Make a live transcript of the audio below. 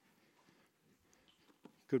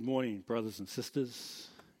Good morning, brothers and sisters.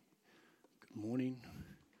 Good morning.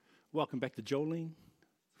 Welcome back to Jolene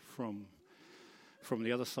from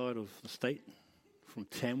the other side of the state, from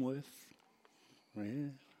Tamworth. Yeah.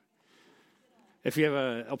 If you have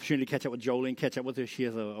an opportunity to catch up with Jolene, catch up with her. She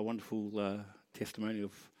has a wonderful testimony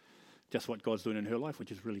of just what God's doing in her life,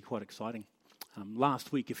 which is really quite exciting.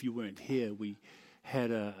 Last week, if you weren't here, we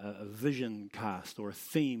had a vision cast or a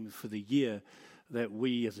theme for the year that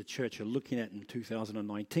we as a church are looking at in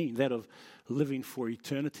 2019, that of living for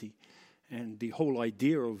eternity. And the whole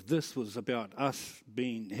idea of this was about us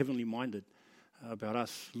being heavenly minded, about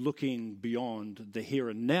us looking beyond the here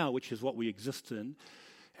and now, which is what we exist in,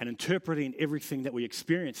 and interpreting everything that we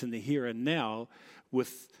experience in the here and now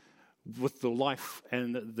with the life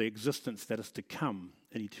and the existence that is to come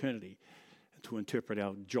in eternity. To interpret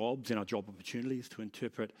our jobs and our job opportunities, to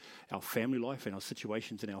interpret our family life and our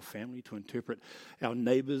situations in our family, to interpret our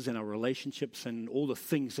neighbors and our relationships and all the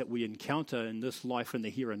things that we encounter in this life in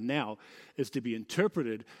the here and now is to be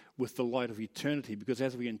interpreted with the light of eternity. Because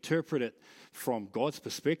as we interpret it from God's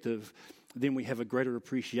perspective, then we have a greater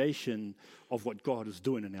appreciation of what God is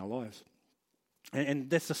doing in our lives.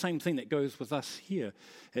 And that's the same thing that goes with us here,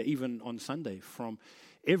 even on Sunday, from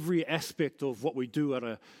every aspect of what we do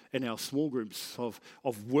in our small groups of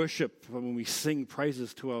worship, when we sing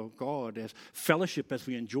praises to our God, as fellowship, as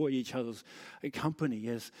we enjoy each other's company,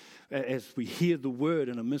 as we hear the word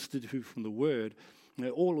and are ministered to from the word.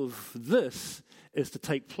 All of this is to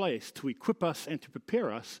take place to equip us and to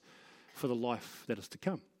prepare us for the life that is to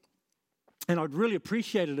come. And I'd really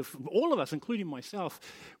appreciate it if all of us, including myself,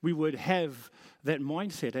 we would have that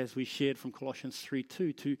mindset as we shared from Colossians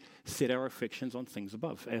 3:2 to set our affections on things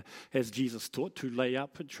above. As Jesus taught, to lay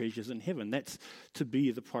up treasures in heaven. That's to be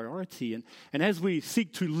the priority. And as we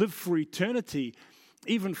seek to live for eternity,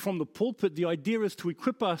 even from the pulpit, the idea is to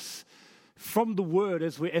equip us from the Word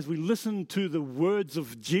as we listen to the words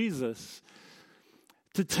of Jesus,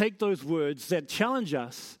 to take those words that challenge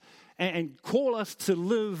us and call us to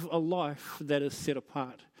live a life that is set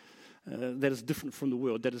apart, that is different from the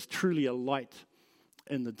world, that is truly a light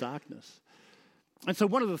in the darkness. And so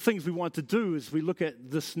one of the things we want to do is we look at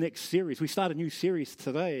this next series. We start a new series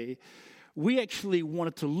today. We actually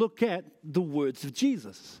wanted to look at the words of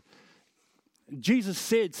Jesus. Jesus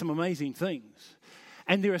said some amazing things.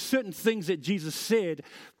 And there are certain things that Jesus said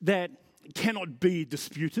that cannot be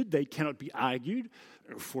disputed. They cannot be argued.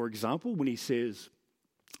 For example, when he says,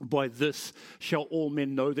 "By this shall all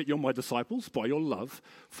men know that you're my disciples, by your love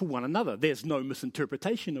for one another." There's no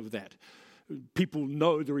misinterpretation of that. People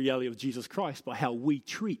know the reality of Jesus Christ by how we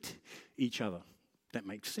treat each other. That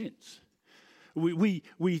makes sense. We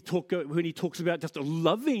talk when he talks about just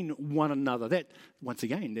loving one another. That, once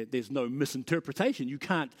again, there's no misinterpretation. You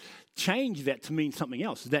can't change that to mean something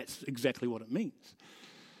else. That's exactly what it means.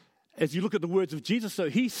 As you look at the words of Jesus, though,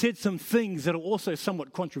 he said some things that are also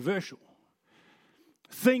somewhat controversial.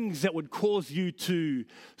 Things that would cause you to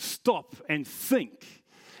stop and think.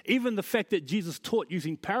 Even the fact that Jesus taught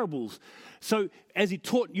using parables. So as he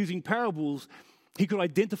taught using parables, he could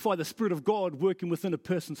identify the Spirit of God working within a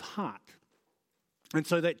person's heart. And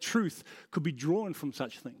so that truth could be drawn from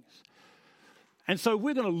such things. And so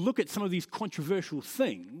we're going to look at some of these controversial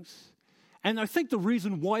things. And I think the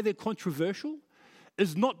reason why they're controversial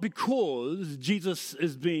is not because Jesus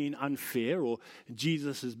is being unfair or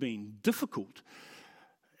Jesus is being difficult.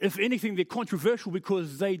 If anything, they're controversial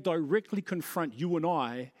because they directly confront you and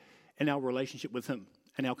I in our relationship with him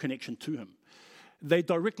and our connection to him. They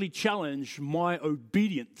directly challenge my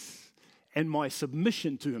obedience and my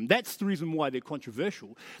submission to him. That's the reason why they're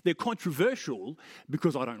controversial. They're controversial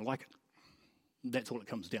because I don't like it. That's all it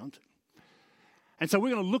comes down to. And so we're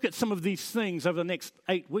going to look at some of these things over the next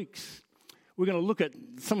 8 weeks. We're going to look at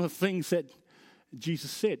some of the things that Jesus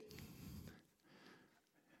said.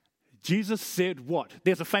 Jesus said what?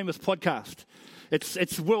 There's a famous podcast.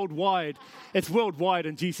 It's worldwide. It's worldwide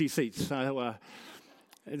in GC seats. So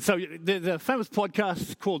the famous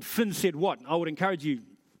podcast called Finn Said What? I would encourage you,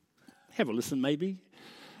 have a listen maybe.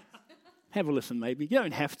 Have a listen maybe. You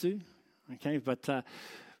don't have to, okay?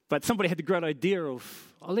 But somebody had the great idea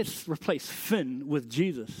of, let's replace Finn with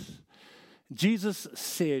Jesus. Jesus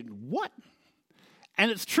said what? And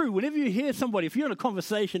it's true. Whenever you hear somebody, if you're in a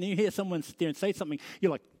conversation and you hear someone sit there and say something, you're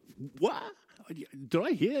like, what? Did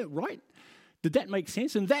I hear it right? Did that make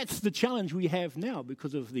sense? And that's the challenge we have now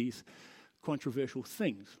because of these controversial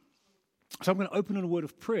things. So I'm going to open in a word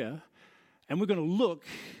of prayer, and we're going to look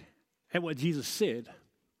at what Jesus said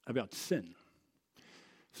about sin.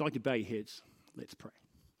 So I'd like to bow your heads. Let's pray.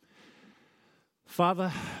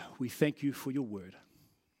 Father, we thank you for your word.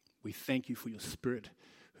 We thank you for your Spirit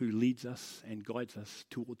who leads us and guides us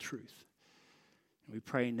toward truth. And we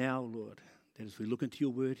pray now, Lord, that as we look into your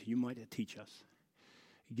word, you might teach us.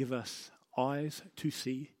 Give us eyes to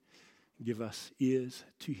see, give us ears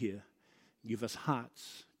to hear, give us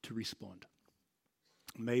hearts to respond.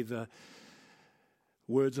 May the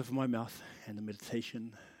words of my mouth and the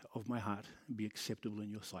meditation of my heart be acceptable in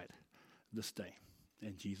your sight this day.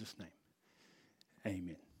 In Jesus' name,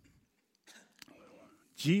 amen.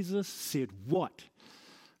 Jesus said what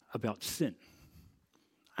about sin?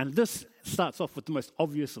 And this starts off with the most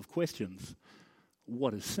obvious of questions.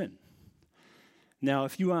 What is sin? Now,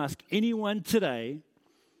 if you ask anyone today,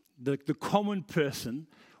 the common person,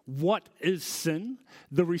 what is sin?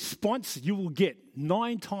 The response you will get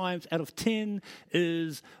 9 times out of 10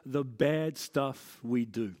 is the bad stuff we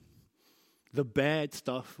do. The bad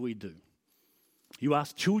stuff we do. You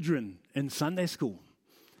ask children in Sunday school,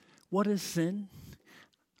 what is sin?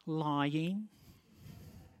 Lying.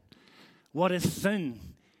 What is sin?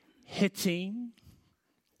 Hitting.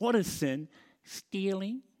 What is sin?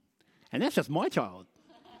 Stealing. And that's just my child.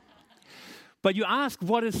 But you ask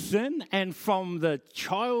what is sin, and from the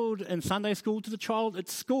child in Sunday school to the child at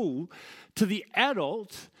school to the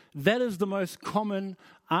adult, that is the most common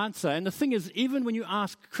answer. And the thing is, even when you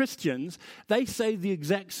ask Christians, they say the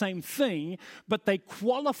exact same thing, but they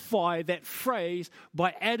qualify that phrase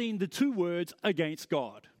by adding the 2 words, against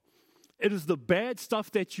God. It is the bad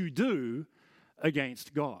stuff that you do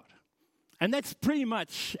against God. And that's pretty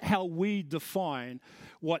much how we define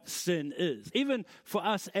what sin is. Even for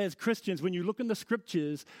us as Christians, when you look in the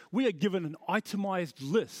scriptures, we are given an itemized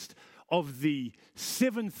list of the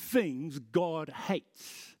 7 things God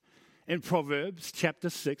hates. In Proverbs chapter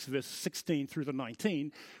 6, verse 16 through to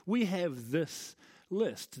 19, we have this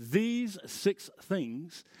list. These 6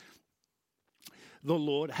 things the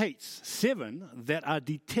Lord hates. 7 that are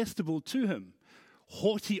detestable to him.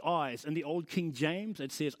 Haughty eyes. In the Old King James,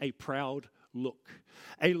 it says a proud look.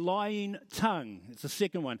 A lying tongue. It's the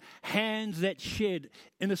second one. Hands that shed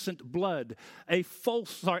innocent blood. A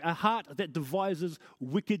heart that devises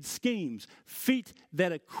wicked schemes. Feet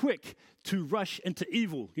that are quick to rush into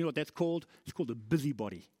evil. You know what that's called? It's called a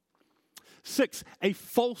busybody. 6, a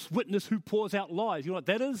false witness who pours out lies. You know what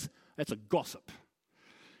that is? That's a gossip.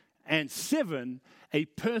 And 7, a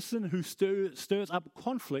person who stirs up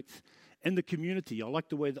conflict in the community. I like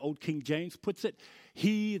the way the Old King James puts it.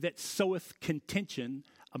 He that soweth contention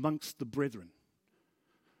amongst the brethren.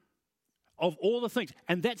 Of all the things.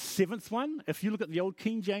 And that 7th one, if you look at the Old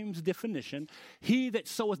King James definition, he that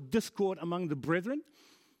soweth discord among the brethren,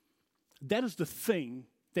 that is the thing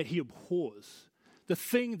that he abhors. The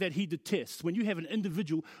thing that he detests. When you have an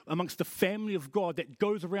individual amongst the family of God that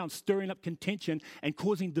goes around stirring up contention and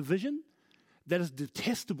causing division, that is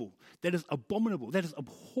detestable, that is abominable, that is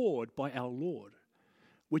abhorred by our Lord,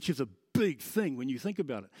 which is a big thing when you think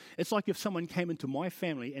about it. It's like if someone came into my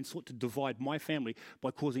family and sought to divide my family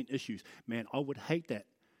by causing issues. Man, I would hate that.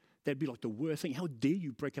 That'd be like the worst thing. How dare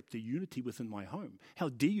you break up the unity within my home? How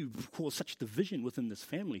dare you cause such division within this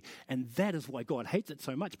family? And that is why God hates it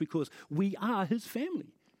so much, because we are his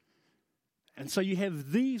family. And so you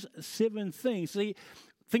have these 7 things. The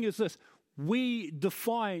thing is this. We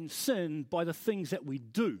define sin by the things that we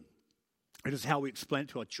do. It is how we explain it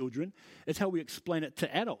to our children. It's how we explain it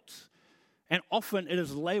to adults. And often it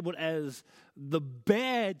is labeled as the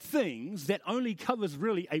bad things that only covers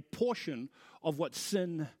really a portion of what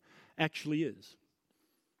sin actually is.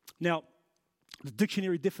 Now, the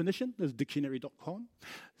dictionary definition is dictionary.com.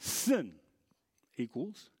 Sin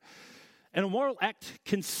equals an immoral act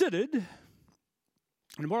considered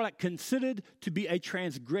to be a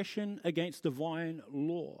transgression against divine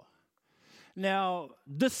law. Now,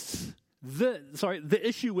 the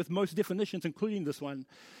issue with most definitions, including this one,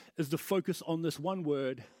 is the focus on this one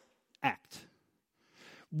word, act.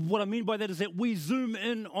 What I mean by that is that we zoom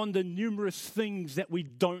in on the numerous things that we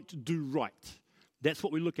don't do right. That's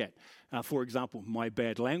what we look at. For example, my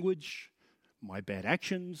bad language, my bad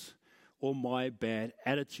actions, or my bad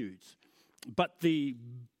attitudes. But the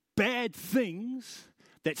bad things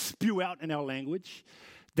that spew out in our language,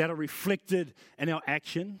 that are reflected in our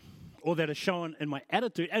action, or that are shown in my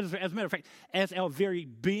attitude, as a matter of fact, as our very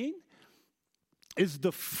being, is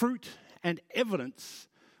the fruit and evidence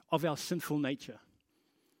of our sinful nature.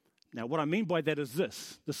 Now, what I mean by that is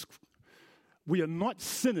this. We are not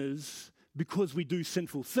sinners because we do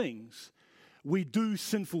sinful things. We do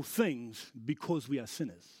sinful things because we are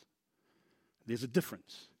sinners. There's a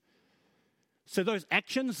difference. So those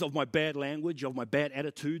actions of my bad language, of my bad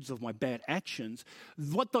attitudes, of my bad actions,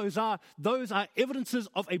 what those are evidences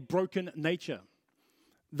of a broken nature.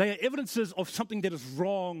 They are evidences of something that is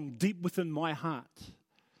wrong deep within my heart.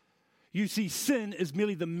 You see, sin is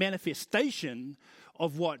merely the manifestation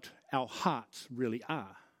of what our hearts really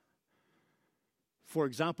are. For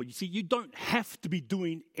example, you see, you don't have to be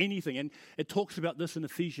doing anything. And it talks about this in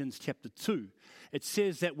Ephesians chapter 2. It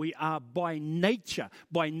says that we are by nature,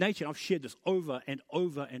 and I've shared this over and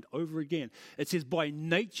over and over again. It says by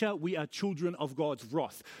nature we are children of God's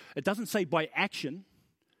wrath. It doesn't say by action.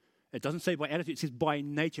 It doesn't say by attitude. It says by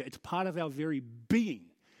nature. It's part of our very being.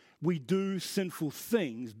 We do sinful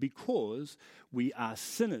things because we are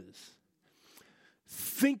sinners.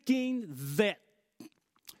 Thinking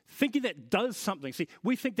that does something. See,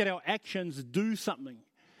 we think that our actions do something.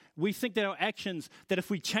 We think that our actions, that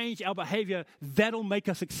if we change our behavior, that'll make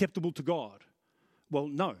us acceptable to God. Well,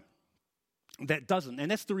 no, that doesn't.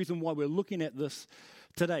 And that's the reason why we're looking at this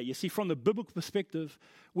today. You see, from the biblical perspective,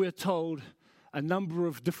 we're told a number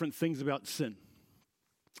of different things about sin.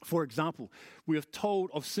 For example, we are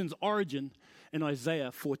told of sin's origin in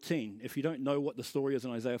Isaiah 14. If you don't know what the story is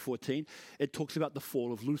in Isaiah 14, it talks about the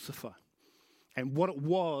fall of Lucifer and what it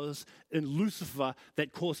was in Lucifer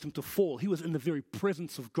that caused him to fall. He was in the very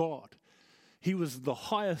presence of God. He was the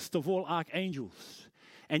highest of all archangels,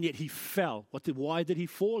 and yet he fell. Why did he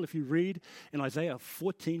fall? If you read in Isaiah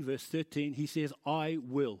 14, verse 13, he says, I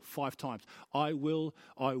will, 5 times. I will,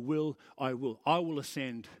 I will, I will. I will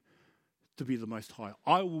ascend to be the Most High.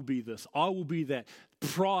 I will be this. I will be that.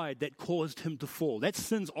 Pride that caused him to fall. That's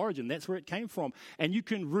sin's origin. That's where it came from. And you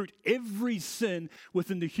can root every sin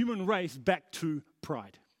within the human race back to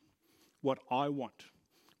pride. What I want.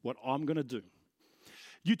 What I'm going to do.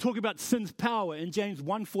 You talk about sin's power in James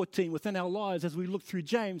 1:14 within our lives as we look through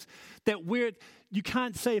James, that you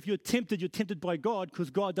can't say if you're tempted by God,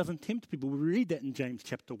 because God doesn't tempt people. We read that in James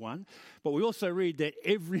chapter 1. But we also read that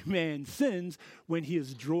every man sins when he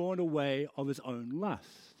is drawn away of his own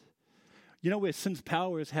lust. You know where sin's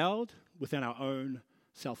power is held? Within our own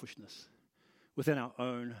selfishness, within our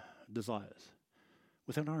own desires,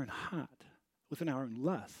 within our own heart, within our own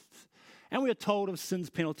lusts. And we are told of sin's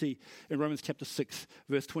penalty in Romans chapter 6,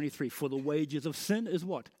 verse 23. For the wages of sin is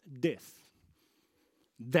what? Death.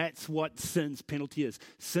 That's what sin's penalty is.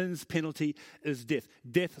 Sin's penalty is death.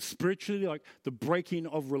 Death spiritually, like the breaking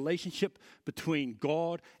of relationship between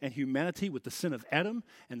God and humanity with the sin of Adam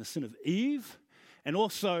and the sin of Eve. And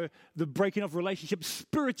also the breaking of relationship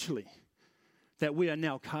spiritually, that we are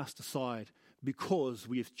now cast aside because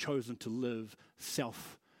we have chosen to live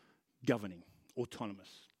self-governing,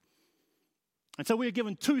 autonomous. And so we are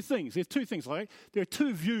given 2 things. There's 2 things, right? There are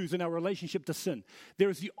 2 views in our relationship to sin. There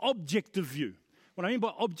is the objective view. What I mean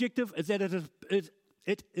by objective is that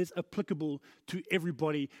it is applicable to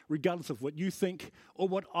everybody, regardless of what you think or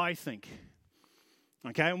what I think.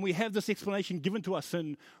 Okay, and we have this explanation given to us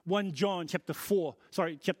in 1 John chapter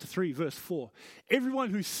 3, verse 4. Everyone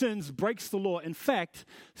who sins breaks the law. In fact,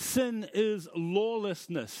 sin is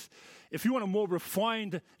lawlessness. If you want a more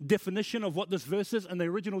refined definition of what this verse is, in the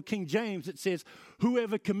original King James, it says,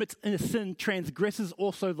 whoever commits a sin transgresses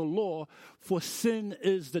also the law, for sin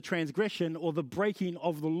is the transgression or the breaking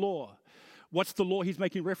of the law. What's the law he's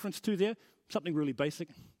making reference to there? Something really basic.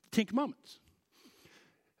 10 Commandments.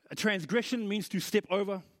 A transgression means to step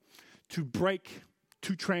over, to break,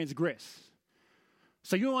 to transgress.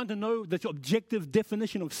 So you want to know the objective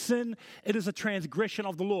definition of sin? It is a transgression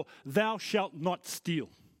of the law. Thou shalt not steal.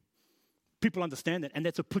 People understand that, and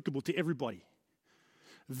that's applicable to everybody.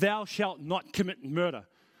 Thou shalt not commit murder.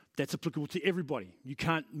 That's applicable to everybody. You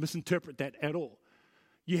can't misinterpret that at all.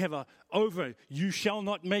 You have you shall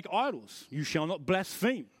not make idols. You shall not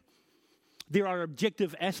blaspheme. There are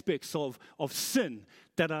objective aspects of sin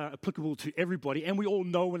that are applicable to everybody, and we all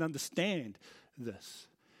know and understand this.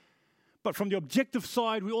 But from the objective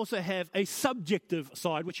side, we also have a subjective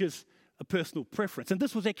side, which is a personal preference. And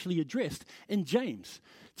this was actually addressed in James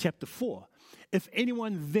chapter 4. If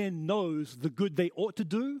anyone then knows the good they ought to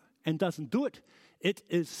do and doesn't do it, it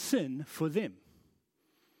is sin for them.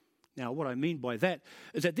 Now, what I mean by that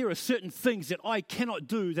is that there are certain things that I cannot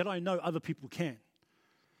do that I know other people can.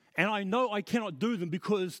 And I know I cannot do them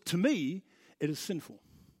because, to me, it is sinful.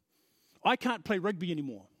 I can't play rugby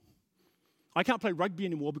anymore. I can't play rugby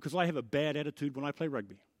anymore because I have a bad attitude when I play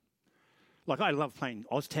rugby. Like, I love playing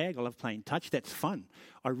OzTag, I love playing touch, that's fun.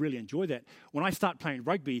 I really enjoy that. When I start playing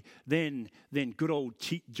rugby, then good old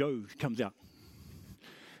Cheat Joe comes out.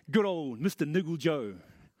 Good old Mr. Niggle Joe.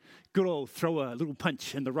 Good old throw a little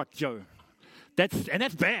punch in the ruck Joe.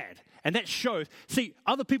 That's bad. And that shows. See,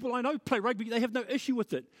 other people I know play rugby, they have no issue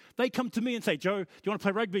with it. They come to me and say, Joe, do you want to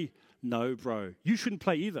play rugby? No, bro, you shouldn't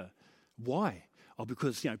play either. Why? Oh,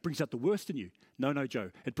 because, it brings out the worst in you. No, Joe,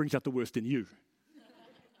 it brings out the worst in you.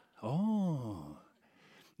 Oh,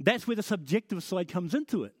 that's where the subjective side comes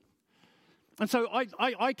into it. And so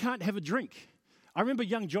I can't have a drink. I remember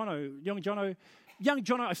young Jono,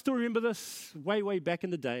 I still remember this way back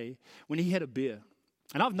in the day when he had a beer.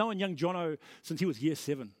 And I've known young Jono since he was year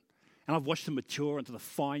 7. And I've watched him mature into the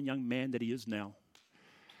fine young man that he is now.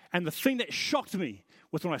 And the thing that shocked me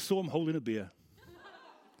was when I saw him holding a beer.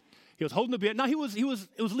 He was holding a beer. No, it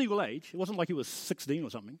was legal age. It wasn't like he was 16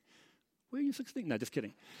 or something. Were you 16? No, just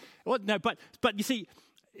kidding. Well, no, but you see,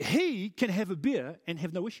 he can have a beer and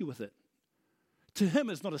have no issue with it. To him,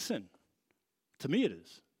 it's not a sin. To me, it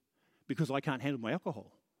is. Because I can't handle my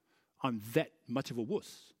alcohol. I'm that much of a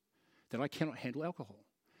wuss that I cannot handle alcohol.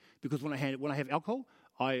 Because when I have alcohol,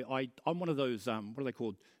 I'm one of those, what are they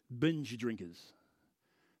called? Binge drinkers.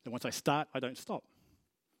 And once I start, I don't stop.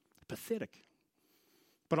 Pathetic.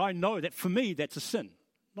 But I know that for me, that's a sin.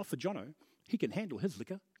 Not for Jono. He can handle his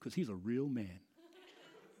liquor because he's a real man.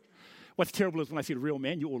 What's terrible is when I said real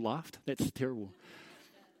man, you all laughed. That's terrible.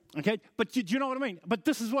 Okay? But do you know what I mean? But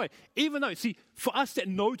this is why. Even though, see, for us that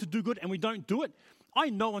know to do good and we don't do it, I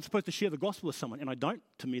know I'm supposed to share the gospel with someone and I don't.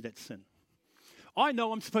 To me, that's sin. I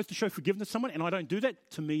know I'm supposed to show forgiveness to someone and I don't do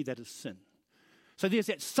that. To me, that is sin. So there's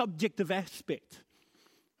that subjective aspect.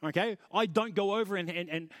 Okay? I don't go over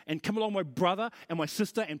and come along my brother and my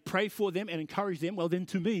sister and pray for them and encourage them. Well, then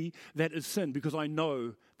to me, that is sin because I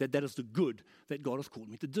know that that is the good that God has called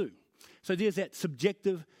me to do. So there's that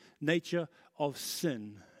subjective nature of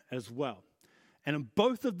sin as well. And in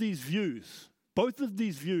both of these views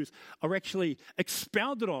are actually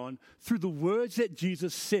expounded on through the words that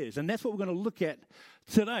Jesus says. And that's what we're going to look at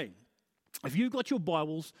today. If you've got your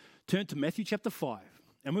Bibles, turn to Matthew chapter 5.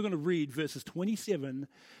 And we're going to read verses 27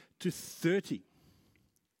 to 30.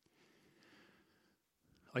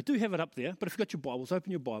 I do have it up there, but if you've got your Bibles,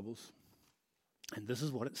 open your Bibles. And this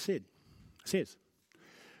is what it says.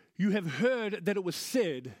 You have heard that it was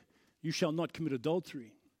said, you shall not commit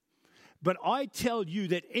adultery. But I tell you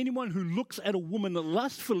that anyone who looks at a woman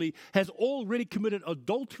lustfully has already committed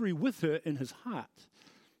adultery with her in his heart.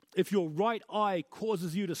 If your right eye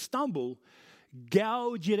causes you to stumble,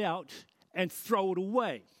 gouge it out and throw it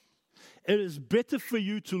away. It is better for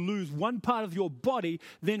you to lose one part of your body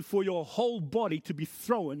than for your whole body to be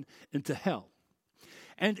thrown into hell.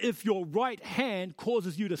 And if your right hand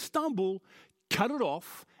causes you to stumble, cut it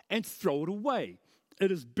off and throw it away.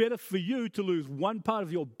 It is better for you to lose one part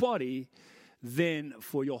of your body than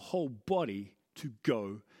for your whole body to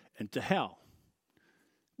go into hell.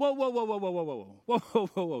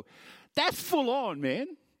 Whoa. That's full on, man.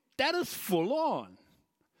 That is full on.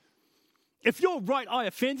 If your right eye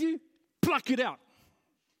offends you, pluck it out.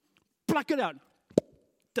 Pluck it out.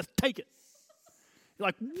 Just take it. You're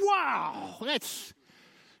like, wow, that's,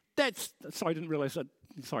 sorry, I didn't realize that.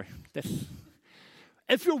 Sorry,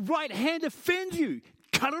 if your right hand offends you,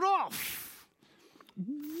 cut it off.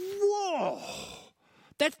 Whoa.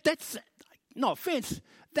 That's, no offense,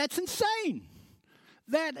 that's insane.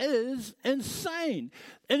 That is insane.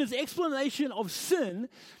 In his explanation of sin,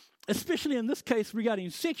 especially in this case regarding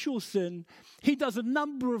sexual sin, he does a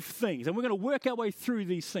number of things, and we're going to work our way through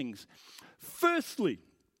these things. Firstly,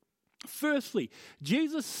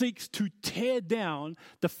 Jesus seeks to tear down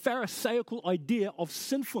the Pharisaical idea of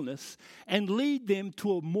sinfulness and lead them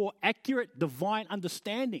to a more accurate divine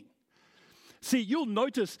understanding. See, you'll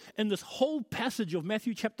notice in this whole passage of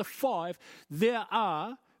Matthew chapter 5,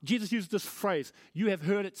 Jesus uses this phrase, you have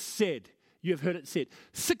heard it said. You have heard it said.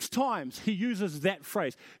 6 times he uses that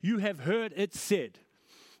phrase. You have heard it said.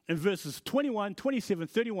 In verses 21, 27,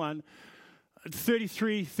 31,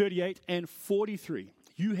 33, 38, and 43.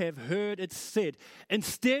 You have heard it said.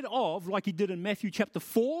 Instead of, like he did in Matthew chapter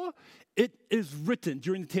 4, it is written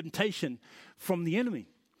during the temptation from the enemy.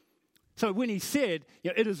 So when he said,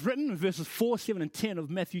 it is written in verses 4, 7, and 10 of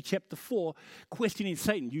Matthew chapter 4, questioning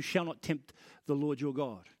Satan, you shall not tempt the Lord your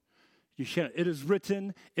God. You shall. It is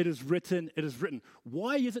written, it is written, it is written.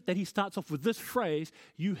 Why is it that he starts off with this phrase,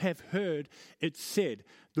 you have heard it said?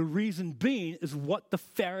 The reason being is what the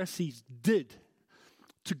Pharisees did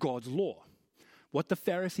to God's law. What the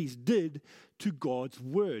Pharisees did to God's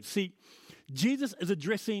word. See, Jesus is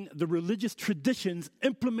addressing the religious traditions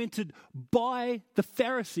implemented by the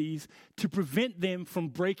Pharisees to prevent them from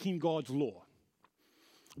breaking God's law.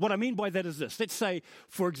 What I mean by that is this. Let's say,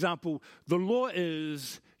 for example, the law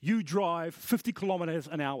is you drive 50 kilometers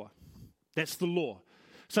an hour. That's the law.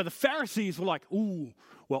 So the Pharisees were like, ooh,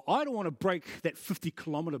 well, I don't want to break that 50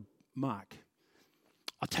 kilometer mark.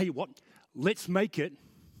 I'll tell you what, let's make it,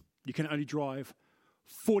 you can only drive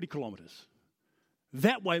 40 kilometers.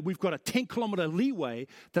 That way, we've got a 10 kilometer leeway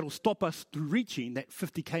that'll stop us through reaching that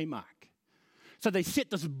 50K mark. So they set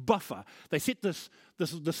this buffer, they set this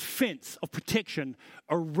fence of protection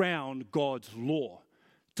around God's law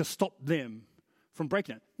to stop them from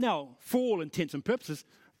breaking it. Now, for all intents and purposes,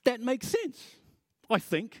 that makes sense. I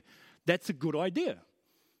think that's a good idea.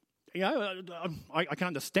 You know, I can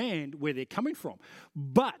understand where they're coming from.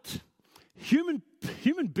 But human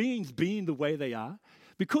beings being the way they are,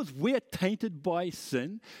 because we're tainted by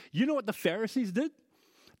sin, you know what the Pharisees did?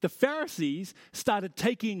 The Pharisees started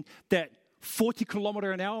taking that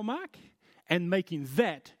 40-kilometer-an-hour mark and making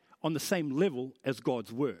that on the same level as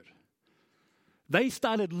God's word. They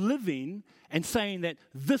started living and saying that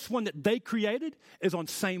this one that they created is on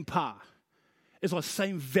same par, is on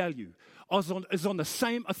same value, is on the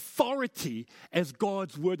same authority as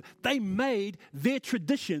God's word. They made their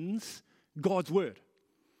traditions God's word.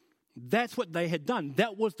 That's what they had done.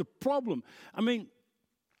 That was the problem. I mean,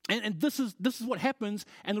 and this is what happens,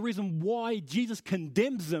 and the reason why Jesus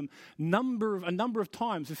condemns them a number of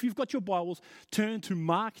times. If you've got your Bibles, turn to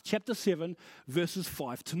Mark chapter 7, verses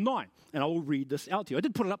 5 to 9, and I will read this out to you. I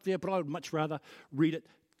did put it up there, but I would much rather read it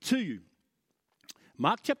to you.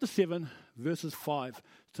 Mark chapter 7, verses 5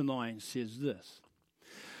 to 9 says this.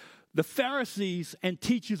 The Pharisees and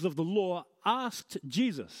teachers of the law asked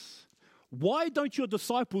Jesus, "Why don't your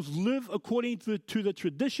disciples live according to the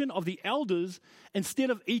tradition of the elders instead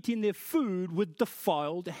of eating their food with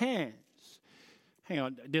defiled hands?" Hang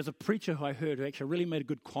on, there's a preacher who I heard who actually really made a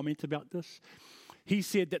good comment about this. He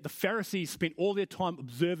said that the Pharisees spent all their time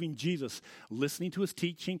observing Jesus, listening to his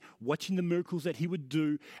teaching, watching the miracles that he would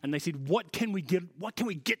do, and they said, what can we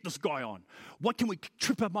get this guy on? What can we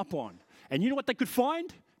trip him up on? And you know what they could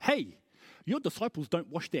find? Hey, your disciples don't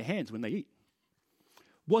wash their hands when they eat.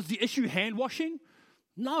 Was the issue hand washing?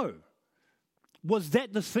 No. Was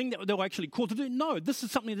that the thing that they were actually called to do? No. This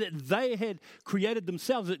is something that they had created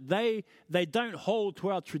themselves, that they don't hold to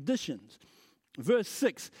our traditions. Verse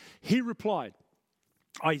 6, he replied,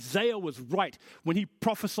 Isaiah was right when he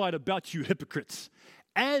prophesied about you hypocrites.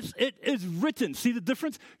 As it is written, see the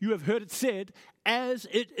difference? You have heard it said, as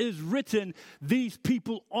it is written, these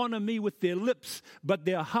people honor me with their lips, but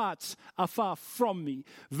their hearts are far from me.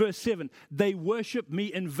 Verse 7, they worship me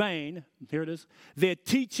in vain. Here it is. Their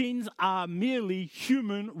teachings are merely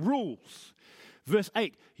human rules. Verse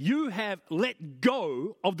 8, you have let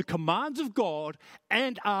go of the commands of God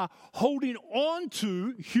and are holding on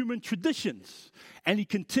to human traditions. And he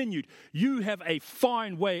continued, you have a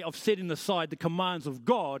fine way of setting aside the commands of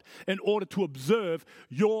God in order to observe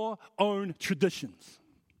your own traditions.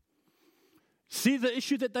 See the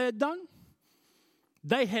issue that they had done?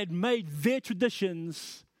 They had made their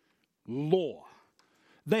traditions law.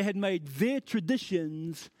 They had made their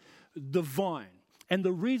traditions divine. And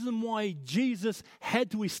the reason why Jesus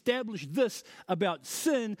had to establish this about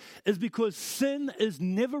sin is because sin is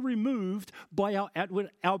never removed by our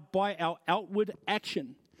outward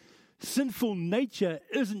action. Sinful nature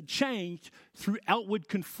isn't changed through outward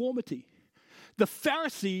conformity. The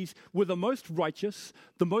Pharisees were the most righteous,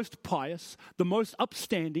 the most pious, the most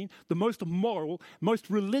upstanding, the most moral, most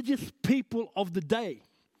religious people of the day.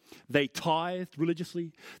 They tithed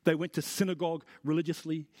religiously. They went to synagogue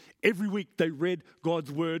religiously. Every week they read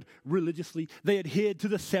God's word religiously. They adhered to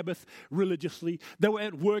the Sabbath religiously. They were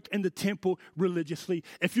at work in the temple religiously.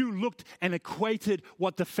 If you looked and equated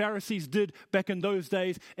what the Pharisees did back in those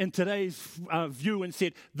days in today's view and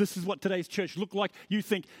said, this is what today's church looked like, you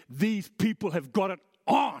think these people have got it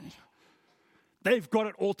on. They've got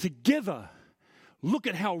it all together. Look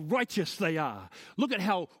at how righteous they are. Look at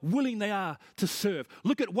how willing they are to serve.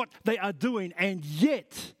 Look at what they are doing. And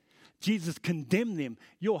yet, Jesus condemned them.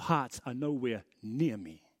 Your hearts are nowhere near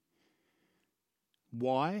me.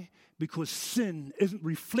 Why? Because sin isn't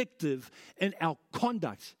reflective in our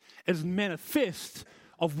conduct. It is manifest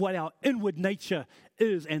of what our inward nature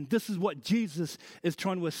is. And this is what Jesus is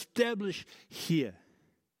trying to establish here.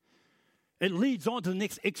 It leads on to the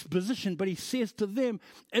next exposition, but he says to them,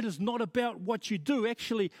 it is not about what you do.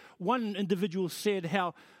 Actually, one individual said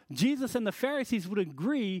how Jesus and the Pharisees would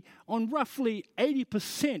agree on roughly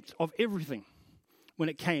 80% of everything when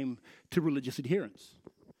it came to religious adherence.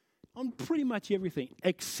 On pretty much everything,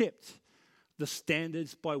 except the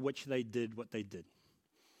standards by which they did what they did.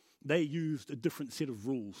 They used a different set of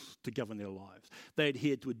rules to govern their lives. They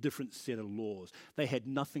adhered to a different set of laws. They had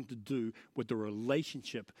nothing to do with the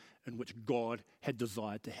relationship in which God had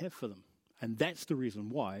desired to have for them. And that's the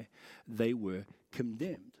reason why they were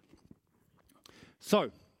condemned.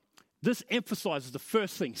 So, this emphasizes the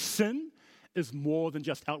first thing. Sin is more than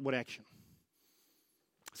just outward action.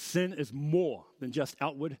 Sin is more than just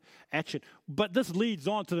outward action. But this leads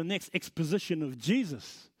on to the next exposition of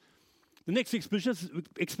Jesus. The next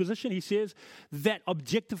exposition, he says, that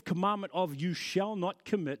objective commandment of you shall not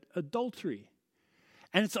commit adultery.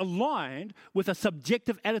 And it's aligned with a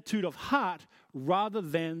subjective attitude of heart rather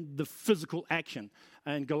than the physical action.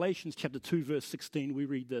 In Galatians chapter 2, verse 16, we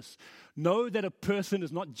read this: know that a person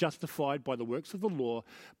is not justified by the works of the law,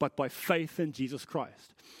 but by faith in Jesus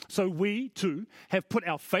Christ. So we, too, have put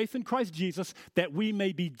our faith in Christ Jesus, that we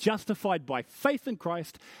may be justified by faith in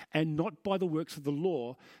Christ and not by the works of the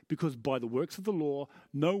law, because by the works of the law,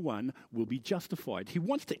 no one will be justified. He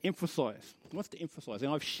wants to emphasize,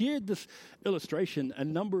 and I've shared this illustration a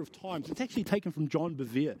number of times. It's actually taken from John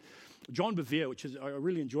Bevere. John Bevere, which is, I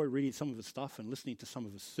really enjoy reading some of his stuff and listening to some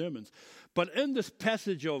of his sermons. But in this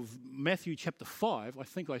passage of Matthew chapter 5, I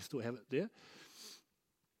think I still have it there.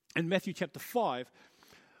 In Matthew chapter 5,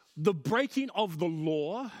 the breaking of the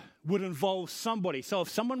law would involve somebody. So if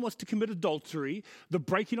someone was to commit adultery, the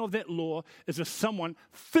breaking of that law is if someone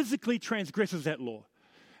physically transgresses that law.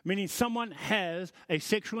 Meaning someone has a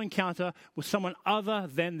sexual encounter with someone other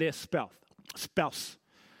than their spouse.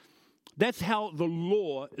 That's how the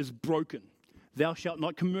law is broken. Thou shalt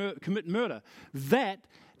not commit murder. That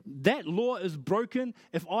law is broken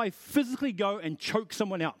if I physically go and choke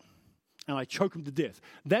someone out and I choke them to death.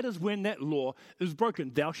 That is when that law is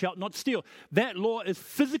broken. Thou shalt not steal. That law is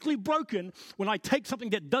physically broken when I take something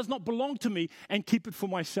that does not belong to me and keep it for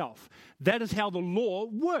myself. That is how the law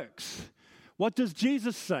works. What does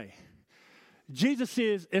Jesus say? Jesus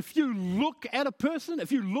says, if you look at a person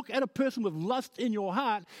with lust in your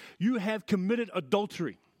heart, you have committed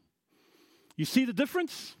adultery. You see the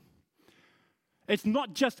difference? It's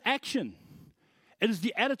not just action. It is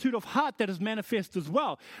the attitude of heart that is manifest as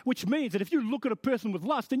well, which means that if you look at a person with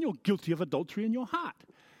lust, then you're guilty of adultery in your heart.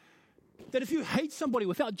 That if you hate somebody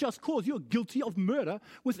without just cause, you're guilty of murder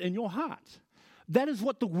within your heart. That is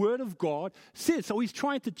what the Word of God says. So he's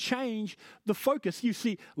trying to change the focus. You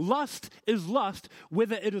see, lust is lust,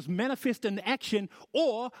 whether it is manifest in action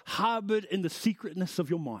or harbored in the secretness of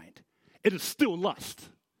your mind. It is still lust.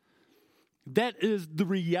 That is the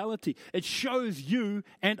reality. It shows you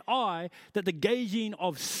and I that the gauging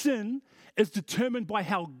of sin is determined by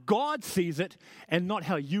how God sees it and not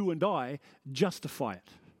how you and I justify it.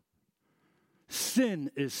 Sin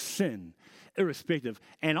is sin, irrespective.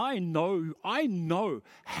 And I know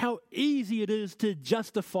how easy it is to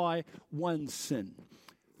justify one's sin.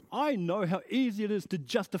 I know how easy it is to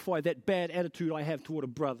justify that bad attitude I have toward a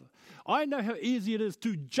brother. I know how easy it is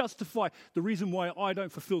to justify the reason why I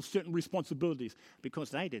don't fulfill certain responsibilities. Because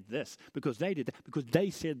they did this, because they did that, because they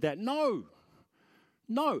said that. No,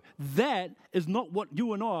 that is not what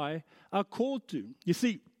you and I are called to. You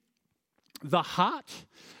see, the heart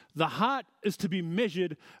is to be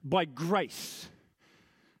measured by grace.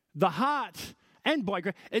 The heart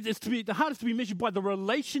is to be measured by the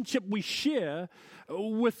relationship we share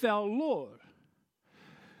with our Lord.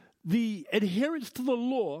 The adherence to the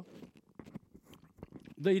law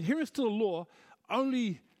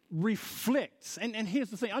only reflects, and here's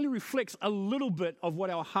the thing, only reflects a little bit of what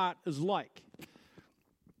our heart is like.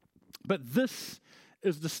 But this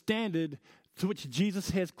is the standard to which Jesus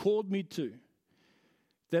has called me to.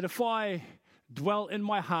 That if I dwell in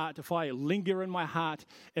my heart, if I linger in my heart,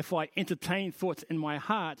 if I entertain thoughts in my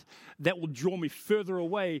heart, that will draw me further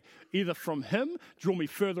away either from Him, draw me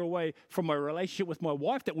further away from my relationship with my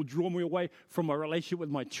wife, that will draw me away from my relationship with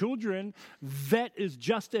my children. That is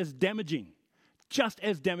just as damaging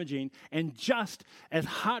and just as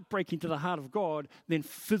heartbreaking to the heart of God than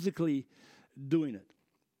physically doing it.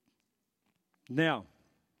 Now,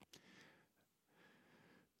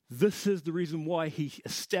 this is the reason why he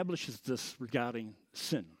establishes this regarding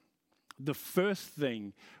sin. The first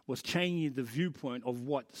thing was changing the viewpoint of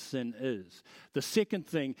what sin is. The second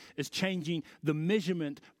thing is changing the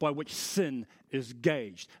measurement by which sin is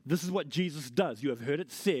gauged. This is what Jesus does. You have heard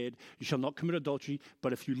it said, you shall not commit adultery,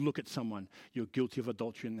 but if you look at someone, you're guilty of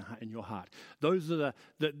adultery in your heart. Those are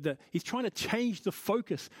he's trying to change the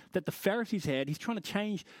focus that the Pharisees had. He's trying to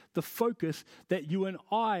change the focus that you and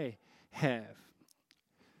I have.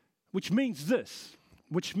 Which means this,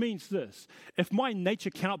 if my nature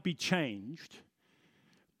cannot be changed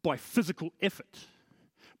by physical effort,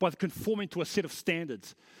 by the conforming to a set of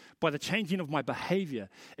standards, by the changing of my behavior,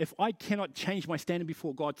 if I cannot change my standing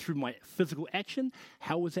before God through my physical action,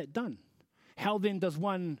 how is that done? How then does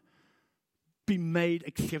one be made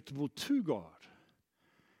acceptable to God?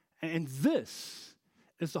 And this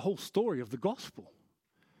is the whole story of the gospel.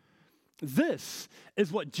 This is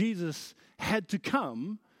what Jesus had to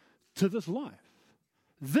come to this life.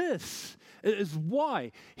 This is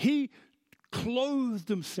why he clothed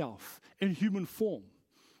himself in human form.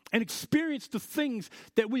 and experienced the things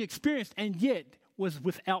that we experienced, and yet was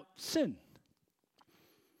without sin.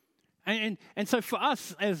 And so for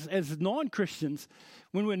us as non-Christians,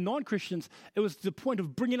 when we're non-Christians, it was the point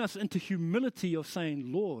of bringing us into humility of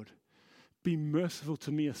saying, Lord, be merciful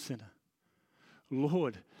to me, a sinner.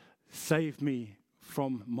 Lord, save me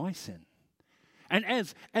from my sin. And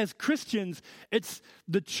as Christians, it's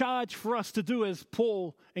the charge for us to do as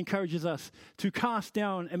Paul encourages us, to cast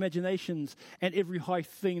down imaginations and every high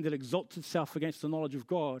thing that exalts itself against the knowledge of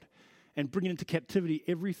God, and bring into captivity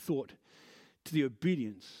every thought to the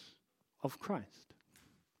obedience of Christ.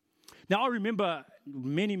 Now, I remember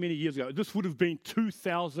many, many years ago, this would have been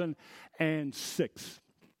 2006.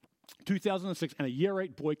 2006, and a year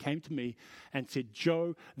 8 boy came to me and said,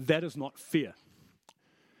 Joe, that is not fair.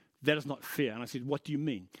 That is not fair. And I said, what do you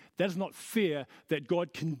mean? That is not fair that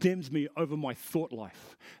God condemns me over my thought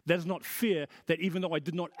life. That is not fair that even though I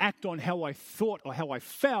did not act on how I thought or how I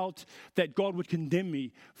felt, that God would condemn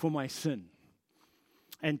me for my sin.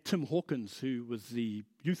 And Tim Hawkins, who was the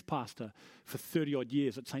youth pastor for 30-odd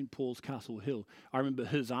years at St. Paul's Castle Hill, I remember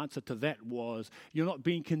his answer to that was, you're not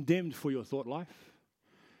being condemned for your thought life.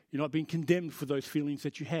 You're not being condemned for those feelings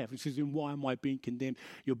that you have. He says, then why am I being condemned?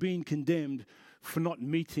 You're being condemned for not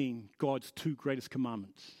meeting God's 2 greatest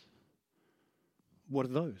commandments. What are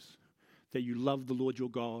those? That you love the Lord your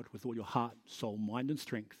God with all your heart, soul, mind, and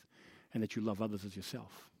strength, and that you love others as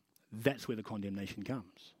yourself. That's where the condemnation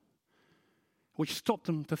comes. Which stopped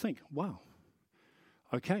them to think, wow,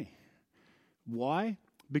 okay. Why?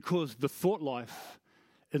 Because the thought life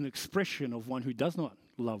is an expression of one who does not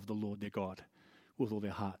love the Lord their God with all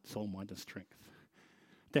their heart, soul, mind, and strength.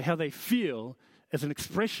 That how they feel is an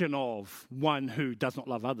expression of one who does not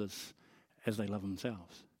love others as they love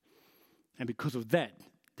themselves. And because of that,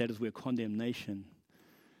 that is where condemnation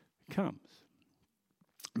comes.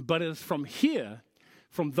 But it's from here,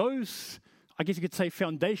 from those, I guess you could say,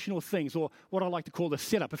 foundational things, or what I like to call the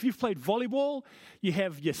setup. If you've played volleyball, you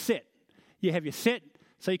have your set. You have your set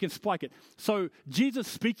so you can spike it. So Jesus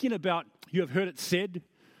speaking about, you have heard it said,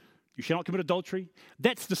 you shall not commit adultery.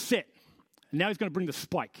 That's the set. And now he's going to bring the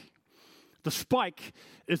spike. The spike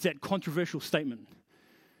is that controversial statement.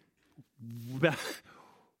 What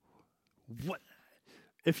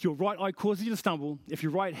if your right eye causes you to stumble, if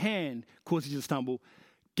your right hand causes you to stumble,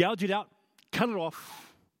 gouge it out, cut it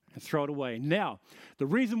off, and throw it away. Now, the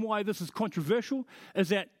reason why this is controversial is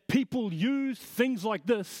that people use things like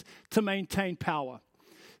this to maintain power.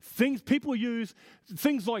 People use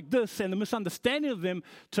things like this and the misunderstanding of them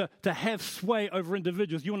to have sway over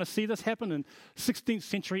individuals. You want to see this happen in 16th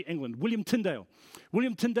century England. William Tyndale,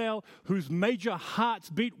 whose major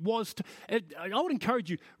heartbeat was I would encourage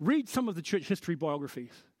you, read some of the church history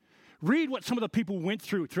biographies. Read what some of the people went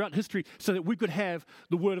through throughout history so that we could have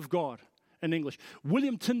the Word of God in English.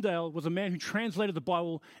 William Tyndale was a man who translated the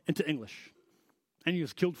Bible into English, and he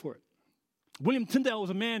was killed for it. William Tyndale was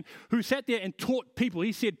a man who sat there and taught people.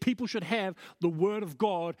 He said people should have the Word of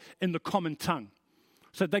God in the common tongue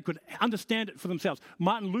so they could understand it for themselves.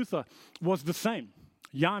 Martin Luther was the same.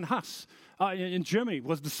 Jan Hus in Germany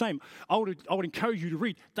was the same. I would encourage you to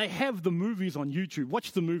read. They have the movies on YouTube.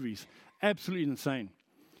 Watch the movies. Absolutely insane.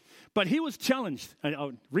 But he was challenged. I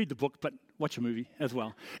would read the book, but watch a movie as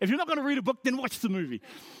well. If you're not going to read a book, then watch the movie.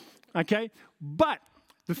 Okay? But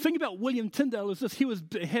the thing about William Tyndale is this. He was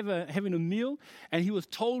having a meal, and he was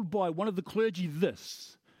told by one of the clergy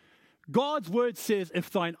this. God's word says, if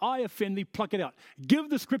thine eye offend thee, pluck it out. Give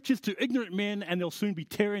the scriptures to ignorant men, and they'll soon be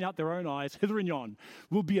tearing out their own eyes. Hither and yon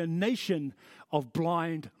will be a nation of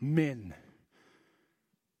blind men.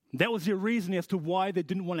 That was their reason as to why they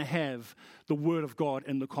didn't want to have the word of God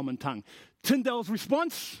in the common tongue. Tyndale's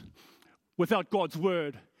response, without God's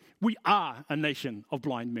word, we are a nation of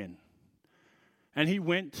blind men. And he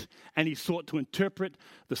went and he sought to interpret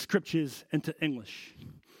the scriptures into English.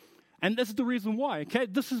 And this is the reason why, okay?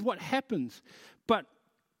 This is what happens. But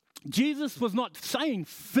Jesus was not saying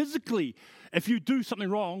physically, if you do something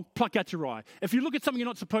wrong, pluck out your eye. If you look at something you're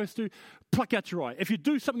not supposed to, pluck out your eye. If you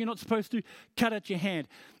do something you're not supposed to, cut out your hand.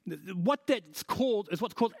 What that's called is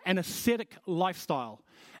what's called an ascetic lifestyle.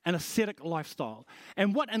 An ascetic lifestyle.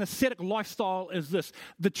 And what an ascetic lifestyle is this?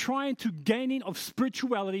 The trying to gaining of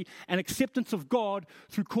spirituality and acceptance of God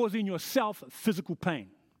through causing yourself physical pain.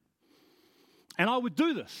 And I would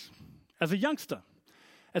do this as a youngster.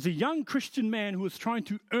 As a young Christian man who was trying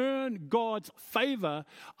to earn God's favor,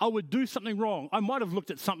 I would do something wrong. I might have looked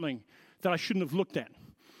at something that I shouldn't have looked at.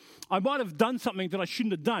 I might have done something that I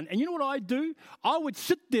shouldn't have done. And you know what I'd do? I would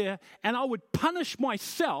sit there and I would punish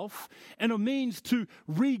myself in a means to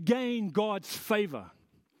regain God's favor.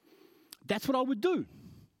 That's what I would do.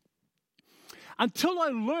 until I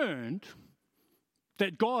learned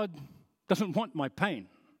that God doesn't want my pain.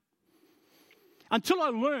 Until I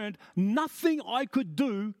learned nothing I could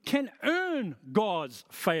do can earn God's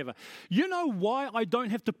favor. You know why I don't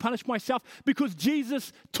have to punish myself? Because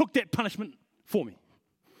Jesus took that punishment for me.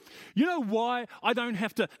 You know why I don't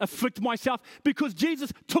have to afflict myself? Because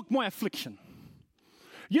Jesus took my affliction.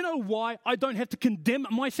 You know why I don't have to condemn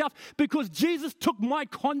myself? Because Jesus took my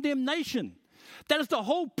condemnation. That is the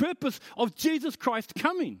whole purpose of Jesus Christ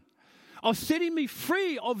coming, of setting me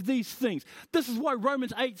free of these things. This is why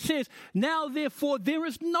Romans 8 says, now therefore there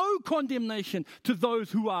is no condemnation to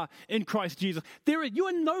those who are in Christ Jesus. You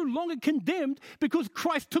are no longer condemned because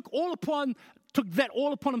Christ took that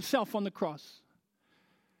all upon himself on the cross.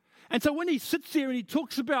 And so when he sits there and he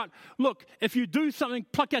talks about, look, if you do something,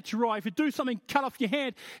 pluck out your eye. If you do something, cut off your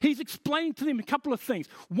hand. He's explained to them a couple of things.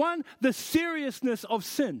 One, the seriousness of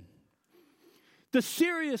sin. The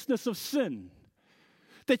seriousness of sin.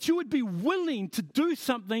 That you would be willing to do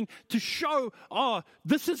something to show,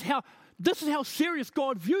 this is how serious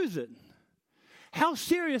God views it. How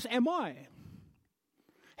serious am I?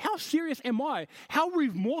 How serious am I? How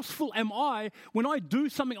remorseful am I when I do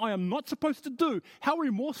something I am not supposed to do? How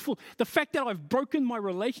remorseful. The fact that I've broken my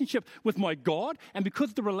relationship with my God, and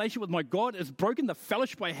because the relationship with my God is broken, the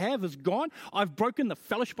fellowship I have is gone. I've broken the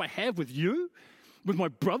fellowship I have with you, with my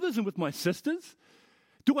brothers and with my sisters.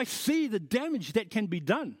 Do I see the damage that can be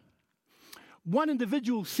done? One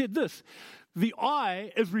individual said this, the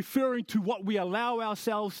eye is referring to what we allow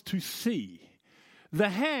ourselves to see. The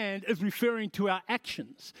hand is referring to our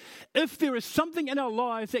actions. If there is something in our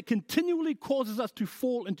lives that continually causes us to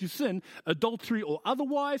fall into sin, adultery or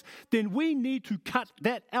otherwise, then we need to cut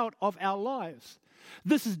that out of our lives.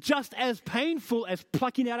 This is just as painful as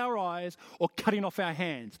plucking out our eyes or cutting off our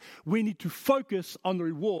hands. We need to focus on the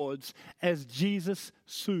rewards as Jesus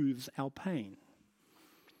soothes our pain.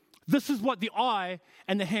 This is what the eye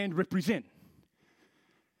and the hand represent.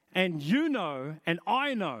 And you know, and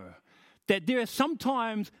I know, that there are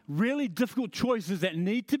sometimes really difficult choices that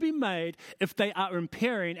need to be made if they are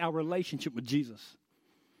impairing our relationship with Jesus.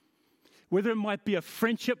 Whether it might be a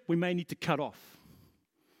friendship we may need to cut off.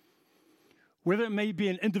 Whether it may be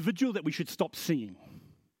an individual that we should stop seeing.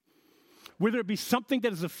 Whether it be something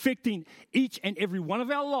that is affecting each and every one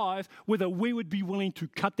of our lives, whether we would be willing to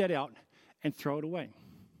cut that out and throw it away.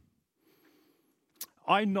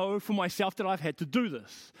 I know for myself that I've had to do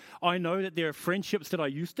this. I know that there are friendships that I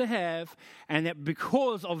used to have, and that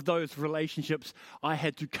because of those relationships, I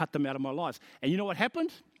had to cut them out of my life. And you know what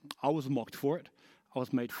happened? I was mocked for it. I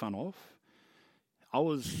was made fun of. I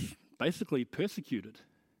was basically persecuted.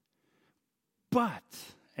 But,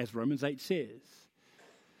 as Romans 8 says,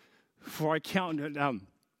 for I count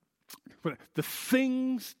the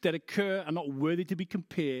things that occur are not worthy to be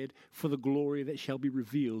compared for the glory that shall be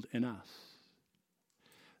revealed in us.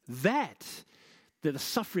 That the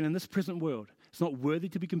suffering in this present world is not worthy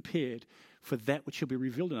to be compared for that which shall be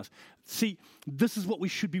revealed in us. See, this is what we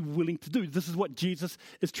should be willing to do. This is what Jesus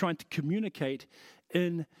is trying to communicate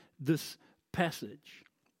in this passage.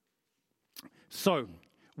 So,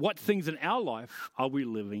 what things in our life are we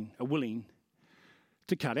willing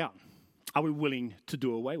to cut out? Are we willing to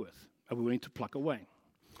do away with? Are we willing to pluck away?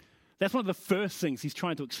 That's one of the first things he's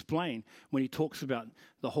trying to explain when he talks about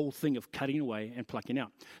the whole thing of cutting away and plucking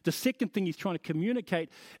out. The second thing he's trying to communicate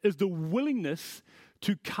is the willingness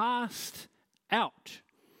to cast out.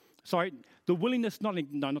 The willingness, not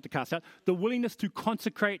to cast out, the willingness to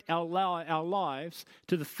consecrate our lives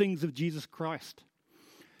to the things of Jesus Christ.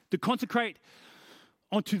 To consecrate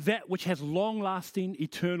onto that which has long-lasting,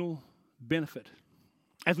 eternal benefit.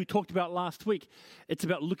 As we talked about last week, it's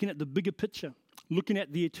about looking at the bigger picture, looking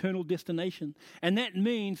at the eternal destination. And that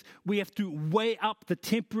means we have to weigh up the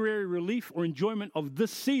temporary relief or enjoyment of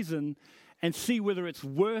this season and see whether it's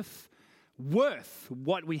worth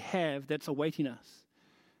what we have that's awaiting us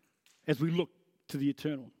as we look to the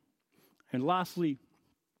eternal. And lastly,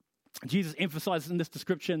 Jesus emphasizes in this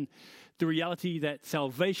description the reality that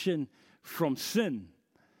salvation from sin,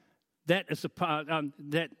 that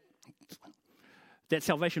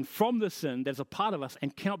salvation from the sin that's a part of us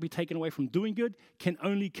and cannot be taken away from doing good, can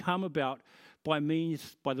only come about by the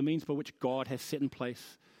means by which God has set in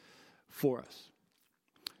place for us.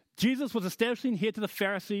 Jesus was establishing here to the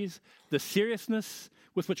Pharisees the seriousness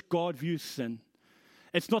with which God views sin.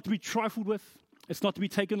 It's not to be trifled with. It's not to be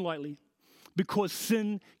taken lightly, because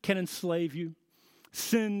sin can enslave you.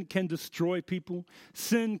 Sin can destroy people.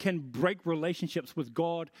 Sin can break relationships with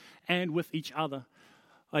God and with each other.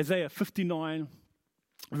 Isaiah 59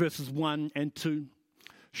 verses 1 and 2.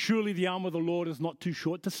 Surely the arm of the Lord is not too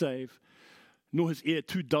short to save, nor his ear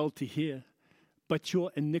too dull to hear. but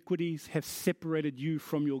your iniquities have separated you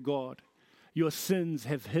from your God. Your sins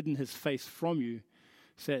have hidden his face from you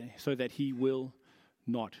so that he will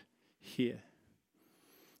not hear.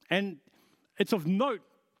 And it's of note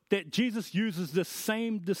that Jesus uses the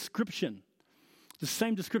same description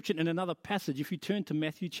in another passage. If you turn to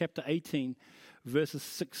Matthew chapter 18, verses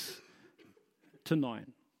 6 to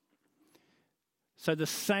 9. So the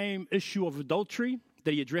same issue of adultery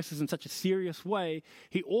that he addresses in such a serious way,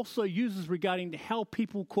 he also uses regarding how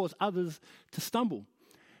people cause others to stumble.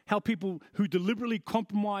 How people who deliberately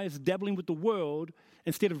compromise dabbling with the world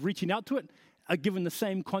instead of reaching out to it are given the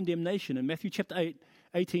same condemnation. In Matthew chapter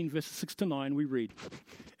 18, verses 6 to 9, we read,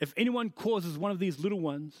 "If anyone causes one of these little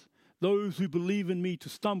ones, those who believe in me, to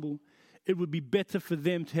stumble, it would be better for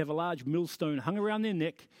them to have a large millstone hung around their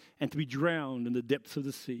neck and to be drowned in the depths of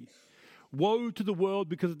the sea. Woe to the world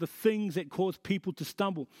because of the things that cause people to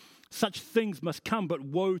stumble. Such things must come, but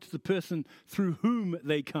woe to the person through whom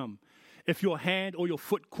they come. If your hand or your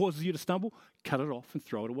foot causes you to stumble, cut it off and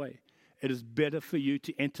throw it away. It is better for you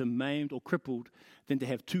to enter maimed or crippled than to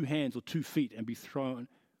have 2 hands or 2 feet and be thrown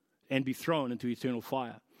into eternal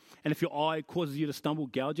fire. And if your eye causes you to stumble,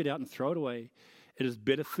 gouge it out and throw it away. It is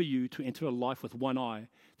better for you to enter a life with 1 eye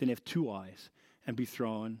than have 2 eyes and be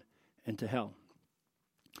thrown into hell."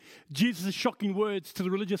 Jesus' shocking words to the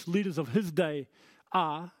religious leaders of his day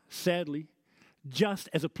are, sadly, just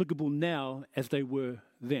as applicable now as they were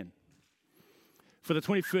then. For the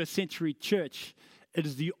 21st century church, it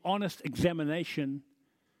is the honest examination,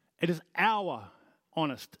 it is our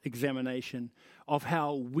honest examination of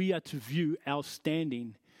how we are to view our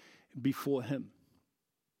standing before him.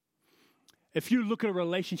 If you look at a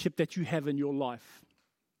relationship that you have in your life,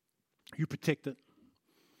 you protect it,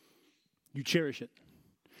 you cherish it,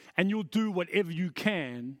 and you'll do whatever you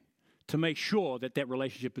can to make sure that that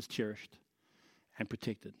relationship is cherished and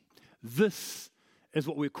protected. This is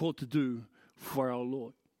what we're called to do for our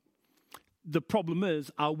Lord. The problem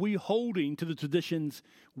is, are we holding to the traditions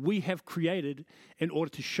we have created in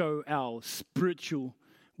order to show how spiritual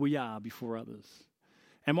we are before others?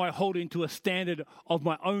 Am I holding to a standard of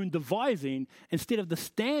my own devising instead of the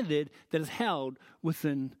standard that is held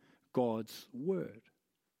within God's Word?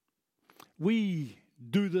 We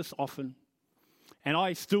do this often, and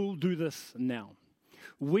I still do this now.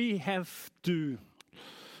 We have to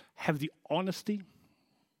have the honesty,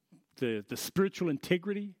 the spiritual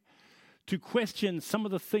integrity to question some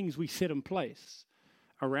of the things we set in place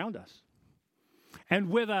around us. And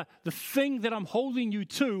whether the thing that I'm holding you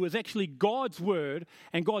to is actually God's word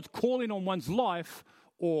and God's calling on one's life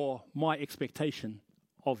or my expectation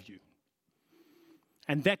of you.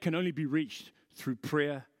 And that can only be reached through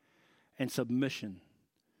prayer and submission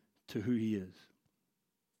to who he is.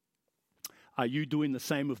 Are you doing the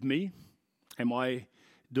same of me? Am I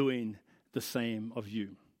doing the same of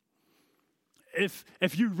you?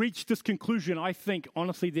 If you reach this conclusion, I think,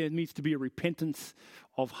 honestly, there needs to be a repentance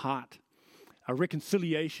of heart, a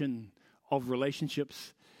reconciliation of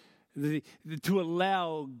relationships, to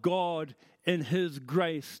allow God in his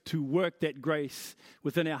grace to work that grace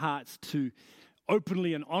within our hearts, to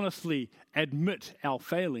openly and honestly admit our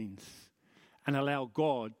failings and allow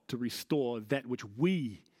God to restore that which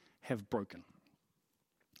we have broken.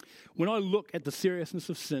 When I look at the seriousness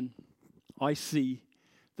of sin, I see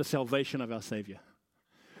the salvation of our Savior.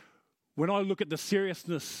 When I look at the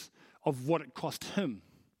seriousness of what it cost him,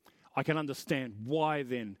 I can understand why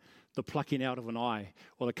then the plucking out of an eye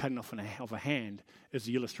or the cutting off of a hand is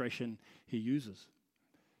the illustration he uses.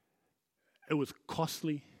 It was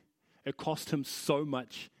costly. It cost him so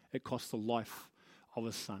much. It cost the life of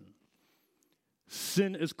his son.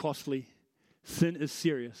 Sin is costly. Sin is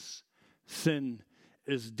serious. Sin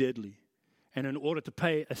is deadly. And in order to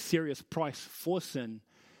pay a serious price for sin,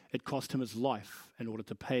 it cost him his life in order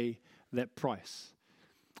to pay that price.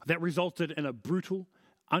 That resulted in a brutal,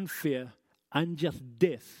 unfair, unjust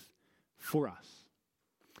death for us.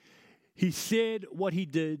 He said what he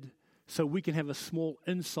did so we can have a small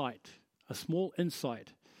insight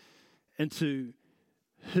into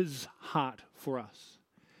his heart for us.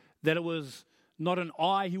 That it was not an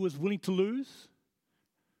eye he was willing to lose,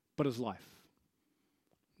 but his life.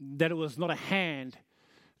 That it was not a hand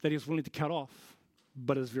that he was willing to cut off,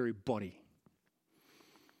 but his very body.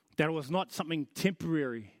 That it was not something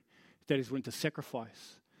temporary that he's willing to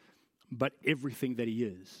sacrifice, but everything that he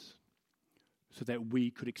is, so that we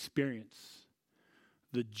could experience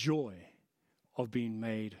the joy of being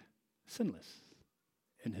made sinless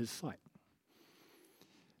in his sight.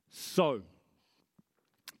 So,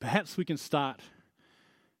 perhaps we can start,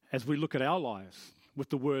 as we look at our lives, with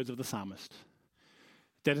the words of the psalmist.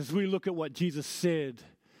 That as we look at what Jesus said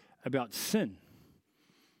about sin,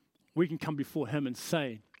 we can come before him and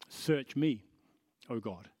say, search me, O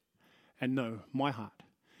God, and know my heart.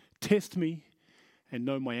 Test me and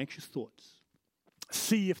know my anxious thoughts.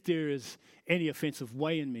 See if there is any offensive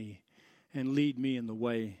way in me, and lead me in the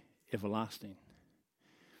way everlasting.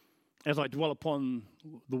 As I dwell upon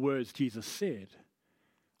the words Jesus said,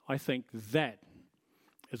 I think that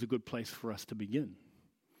is a good place for us to begin.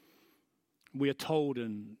 We are told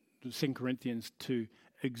in 2 Corinthians to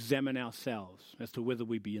examine ourselves as to whether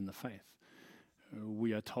we be in the faith.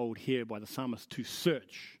 We are told here by the psalmist to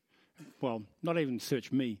search, well, not even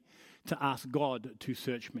search me, to ask God to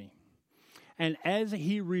search me. And as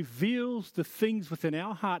he reveals the things within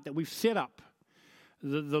our heart that we've set up,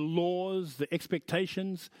 the laws, the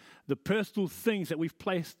expectations, the personal things that we've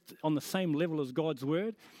placed on the same level as God's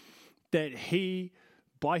word, that he,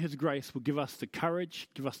 by his grace, will give us the courage,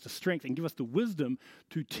 give us the strength, and give us the wisdom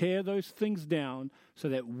to tear those things down so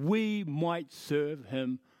that we might serve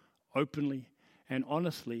him openly and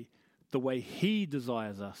honestly the way he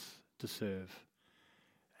desires us to serve,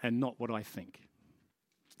 and not what I think.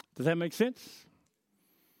 Does that make sense?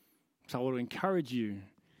 So I want to encourage you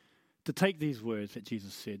to take these words that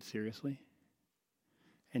Jesus said seriously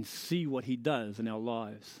and see what he does in our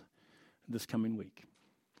lives this coming week.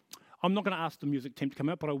 I'm not going to ask the music team to come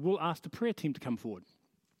out, but I will ask the prayer team to come forward.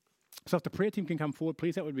 So if the prayer team can come forward,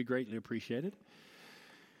 please, that would be greatly appreciated.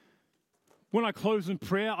 When I close in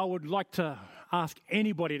prayer, I would like to ask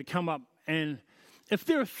anybody to come up, and if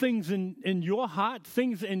there are things in your heart,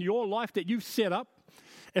 things in your life that you've set up,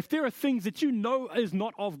 if there are things that you know is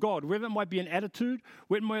not of God, whether it might be an attitude,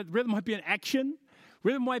 whether it might be an action,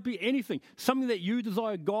 whether it might be anything, something that you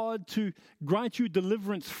desire God to grant you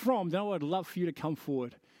deliverance from, then I would love for you to come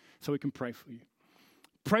forward so we can pray for you.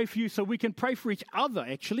 Pray for you so we can pray for each other,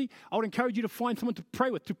 actually. I would encourage you to find someone to pray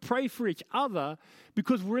with, to pray for each other,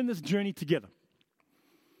 because we're in this journey together.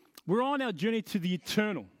 We're on our journey to the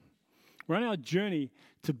eternal. We're on our journey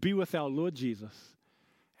to be with our Lord Jesus.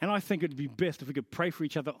 And I think it would be best if we could pray for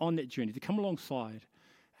each other on that journey, to come alongside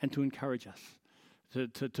and to encourage us,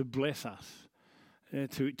 to bless us,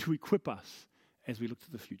 to equip us as we look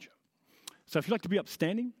to the future. So if you'd like to be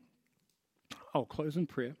upstanding, I'll close in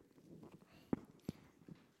prayer.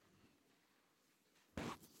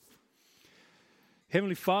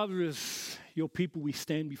 Heavenly Father, as your people, we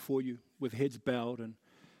stand before you with heads bowed and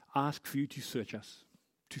ask for you to search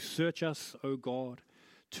us, O God,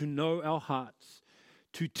 to know our hearts,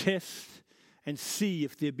 to test and see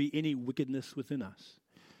if there be any wickedness within us.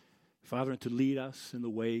 Father, and to lead us in the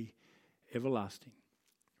way everlasting.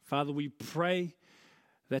 Father, we pray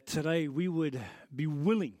that today we would be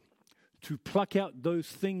willing to pluck out those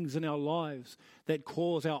things in our lives that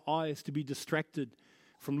cause our eyes to be distracted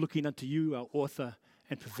from looking unto you, our author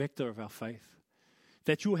and perfecter of our faith.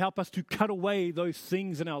 That you will help us to cut away those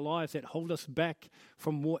things in our lives that hold us back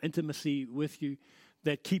from more intimacy with you,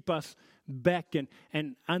 that keep us back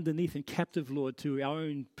and underneath and captive, Lord, to our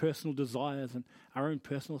own personal desires and our own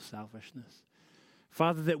personal selfishness.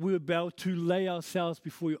 Father, that we would be able to lay ourselves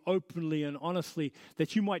before you openly and honestly,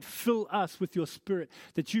 that you might fill us with your Spirit,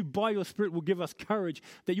 that you by your Spirit will give us courage,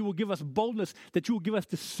 that you will give us boldness, that you will give us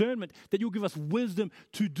discernment, that you will give us wisdom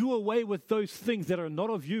to do away with those things that are not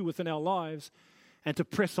of you within our lives, and to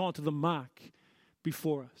press on to the mark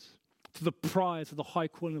before us, to the prize of the high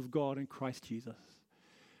calling of God in Christ Jesus.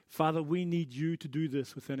 Father, we need you to do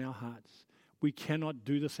this within our hearts. We cannot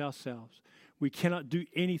do this ourselves. We cannot do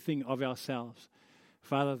anything of ourselves.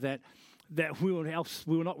 Father, that we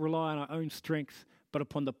will not rely on our own strength, but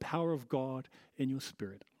upon the power of God in your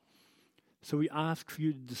Spirit. So we ask for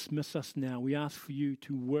you to dismiss us now. We ask for you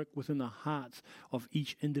to work within the hearts of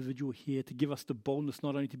each individual here, to give us the boldness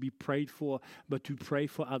not only to be prayed for, but to pray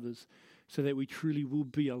for others, so that we truly will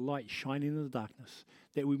be a light shining in the darkness,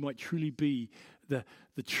 that we might truly be the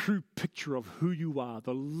true picture of who you are,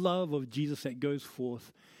 the love of Jesus that goes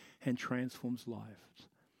forth and transforms lives.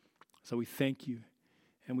 So we thank you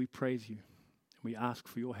and we praise you. And we ask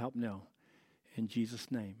for your help now in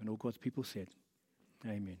Jesus' name. And all God's people said,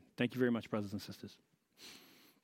 amen. Thank you very much, brothers and sisters.